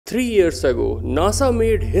3 years ago, NASA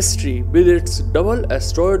made history with its Double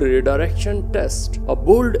Asteroid Redirection Test, a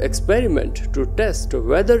bold experiment to test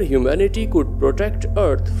whether humanity could protect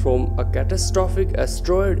Earth from a catastrophic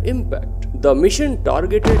asteroid impact. The mission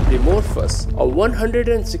targeted Dimorphos, a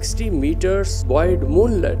 160 meters wide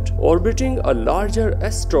moonlet orbiting a larger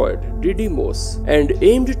asteroid, Didymos, and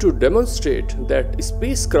aimed to demonstrate that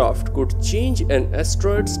spacecraft could change an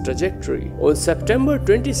asteroid's trajectory. On September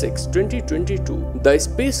 26, 2022, the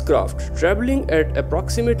spacecraft, traveling at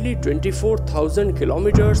approximately 24,000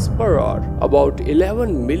 kilometers per hour, about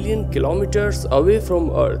 11 million kilometers away from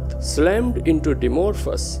Earth, slammed into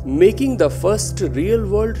Dimorphos, making the first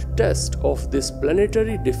real-world test of this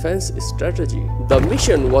planetary defense strategy. The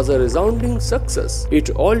mission was a resounding success. It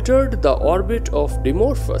altered the orbit of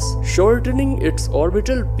Dimorphos, shortening its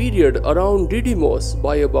orbital period around Didymos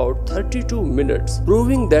by about 32 minutes,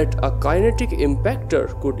 proving that a kinetic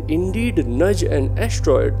impactor could indeed nudge an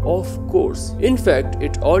asteroid off course. In fact,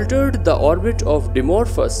 it altered the orbit of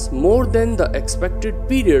Dimorphos more than the expected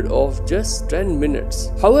period of just 10 minutes.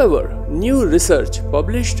 However, new research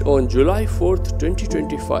published on July 4,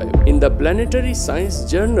 2025 in the Planetary Science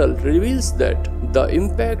Journal reveals that the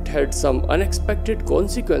impact had some unexpected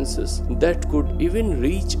consequences that could even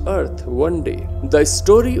reach Earth one day. The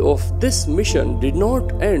story of this mission did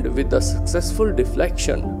not end with a successful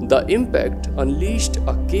deflection. The impact unleashed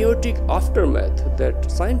a chaotic aftermath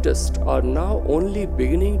that scientists are now only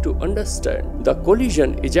beginning to understand. The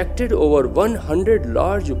collision ejected over 100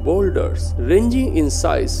 large boulders, ranging in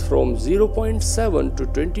size from 0.7 to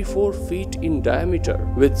 24 feet in diameter,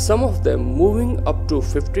 with some of them moving up to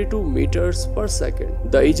 52 meters per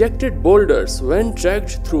second. The ejected boulders, when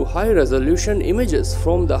tracked through high-resolution images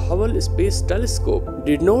from the Hubble Space Telescope,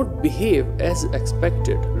 did not behave as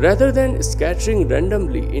expected. Rather than scattering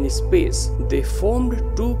randomly in space, they formed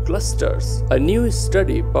two clusters. A new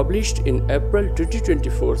study published in April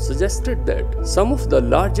 2024 suggested that some of the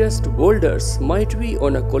largest boulders might be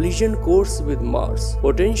on a collision course with Mars,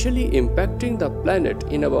 potentially impacting the planet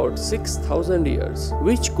in about 6,000 years,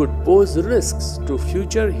 which could pose risks to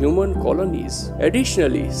future human colonies.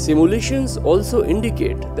 Additionally, simulations also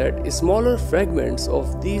indicate that smaller fragments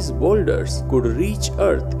of these boulders could reach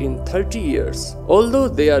Earth in 30 years, although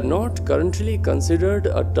they are not currently considered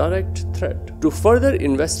a direct threat. To further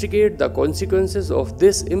investigate the consequences of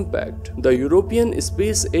this impact, the European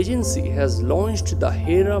Space Agency has launched the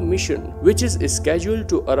Hera mission, which is scheduled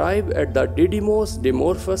to arrive at the Didymos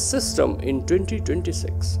Dimorphos system in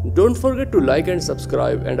 2026. Don't forget to like and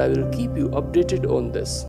subscribe, and I will keep you updated on this.